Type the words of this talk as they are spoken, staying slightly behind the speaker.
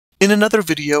In another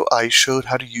video, I showed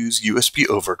how to use USB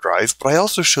Overdrive, but I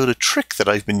also showed a trick that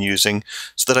I've been using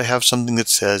so that I have something that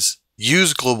says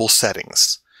Use Global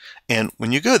Settings. And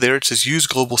when you go there, it says Use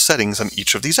Global Settings on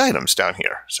each of these items down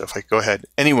here. So if I go ahead,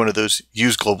 any one of those,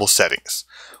 Use Global Settings.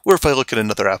 Or if I look at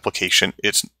another application,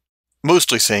 it's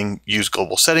mostly saying Use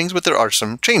Global Settings, but there are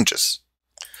some changes.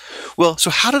 Well, so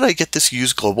how did I get this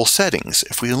Use Global Settings?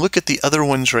 If we look at the other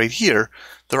ones right here,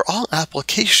 they're all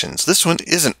applications. This one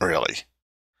isn't really.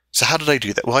 So how did I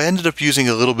do that? Well, I ended up using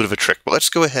a little bit of a trick, but let's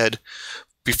go ahead.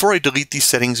 Before I delete these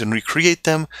settings and recreate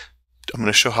them, I'm going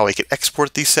to show how I can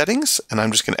export these settings, and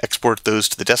I'm just going to export those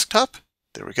to the desktop.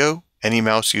 There we go. Any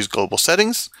mouse, use global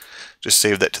settings. Just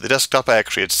save that to the desktop. I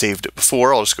actually had saved it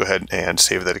before. I'll just go ahead and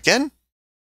save that again.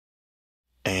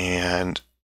 And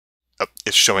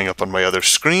it's showing up on my other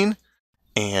screen,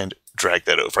 and drag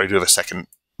that over. I do have a second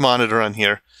monitor on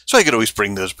here, so I could always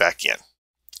bring those back in.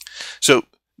 So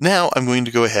now I'm going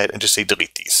to go ahead and just say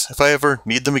delete these. If I ever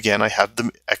need them again, I have them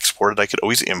exported. I could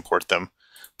always import them,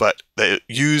 but the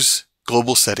use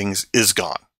global settings is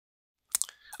gone.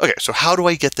 Okay, so how do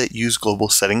I get that use global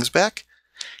settings back?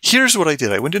 Here's what I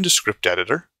did. I went into script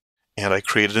editor and I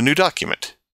created a new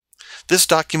document. This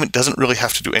document doesn't really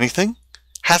have to do anything.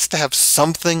 Has to have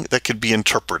something that could be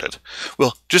interpreted.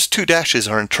 Well, just 2 dashes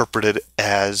are interpreted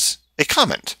as a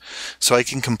comment. So I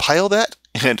can compile that,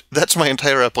 and that's my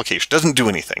entire application. Doesn't do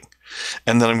anything.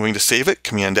 And then I'm going to save it,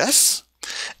 Command S,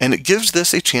 and it gives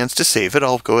this a chance to save it.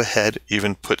 I'll go ahead,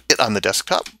 even put it on the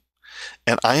desktop,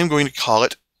 and I am going to call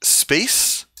it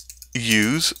space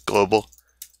use global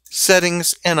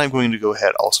settings, and I'm going to go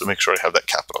ahead also make sure I have that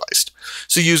capitalized.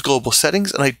 So use global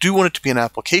settings, and I do want it to be an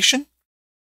application,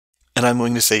 and I'm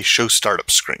going to say show startup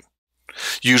screen.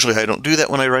 Usually I don't do that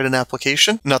when I write an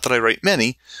application. Not that I write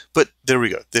many, but there we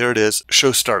go. There it is,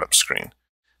 show startup screen.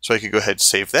 So I could go ahead and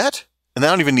save that, and I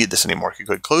don't even need this anymore. I could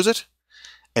go ahead and close it,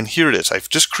 and here it is. I've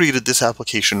just created this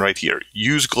application right here,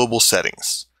 use global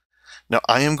settings. Now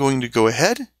I am going to go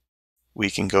ahead. We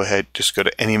can go ahead, just go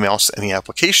to any mouse, any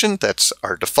application. That's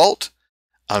our default.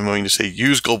 I'm going to say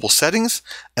use global settings,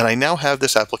 and I now have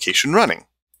this application running.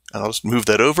 And I'll just move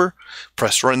that over,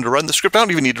 press run to run the script. I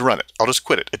don't even need to run it. I'll just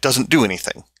quit it. It doesn't do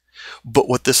anything. But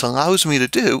what this allows me to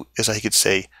do is I could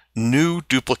say new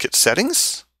duplicate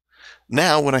settings.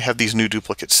 Now, when I have these new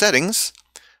duplicate settings,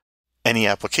 any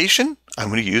application, I'm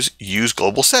going to use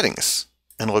global settings.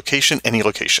 And location, any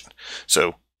location.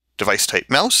 So device type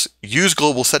mouse, use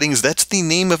global settings. That's the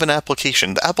name of an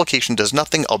application. The application does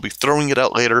nothing. I'll be throwing it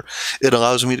out later. It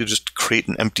allows me to just create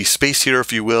an empty space here,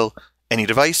 if you will. Any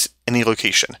device, any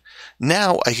location.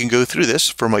 Now I can go through this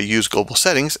for my use global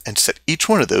settings and set each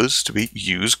one of those to be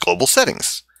use global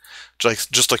settings.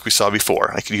 Just like we saw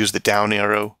before. I could use the down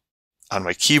arrow on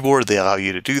my keyboard. They allow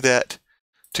you to do that,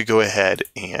 to go ahead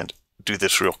and do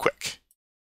this real quick.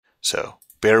 So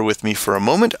bear with me for a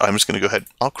moment. I'm just going to go ahead.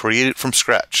 I'll create it from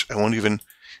scratch. I won't even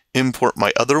import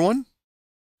my other one.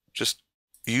 Just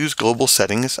use global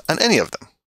settings on any of them.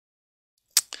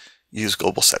 Use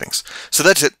global settings. So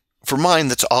that's it. For mine,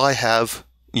 that's all I have.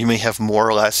 You may have more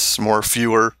or less, more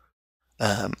fewer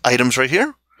items right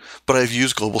here, but I've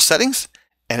used global settings,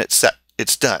 and it's set.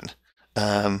 It's done.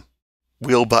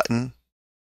 Wheel button,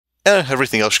 and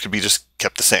everything else could be just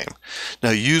kept the same. Now,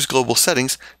 use global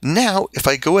settings. Now, if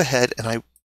I go ahead and I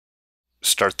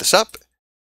start this up,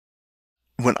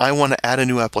 when I want to add a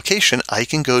new application, I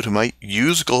can go to my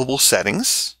use global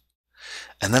settings,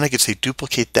 and then I could say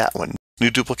duplicate that one,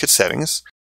 new duplicate settings.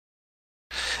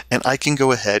 And I can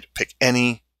go ahead, pick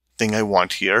anything I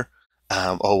want here.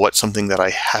 What's something that I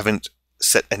haven't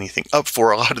set anything up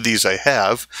for? A lot of these I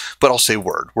have, but I'll say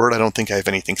Word. Word, I don't think I have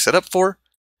anything set up for,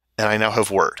 and I now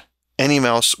have Word. Any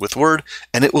mouse with Word,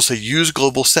 and it will say use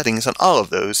global settings on all of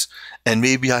those. And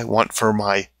maybe I want for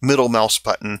my middle mouse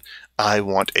button, I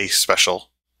want a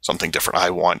special, something different. I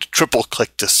want triple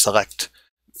click to select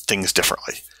things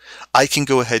differently. I can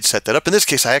go ahead and set that up. In this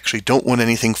case, I actually don't want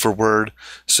anything for Word,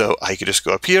 so I could just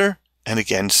go up here and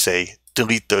again say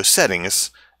delete those settings,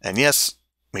 and yes,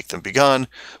 make them be gone.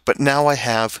 But now I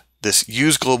have this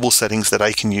use global settings that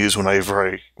I can use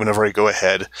whenever I go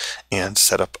ahead and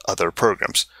set up other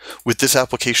programs. With this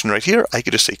application right here, I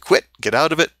could just say quit, get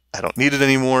out of it. I don't need it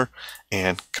anymore,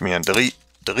 and Command delete,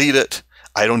 delete it.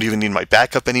 I don't even need my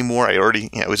backup anymore.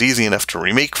 It was easy enough to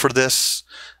remake for this.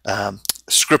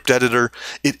 Script editor,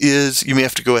 you may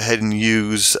have to go ahead and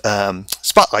use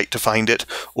Spotlight to find it,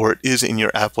 or it is in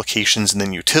your applications and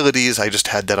then utilities. I just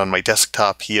had that on my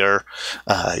desktop here.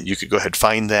 You could go ahead and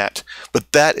find that.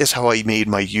 But that is how I made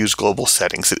my use global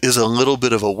settings. It is a little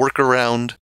bit of a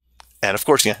workaround. And of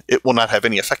course, it will not have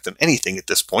any effect on anything at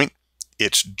this point.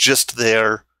 It's just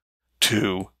there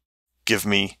to give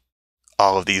me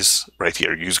all of these right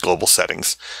here. Use global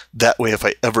settings. That way, if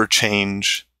I ever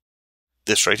change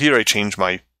this right here, I change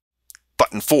my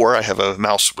button 4, I have a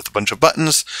mouse with a bunch of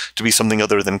buttons, to be something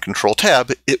other than Control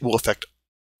Tab, it will affect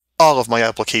all of my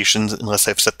applications unless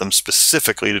I've set them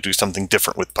specifically to do something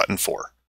different with button 4.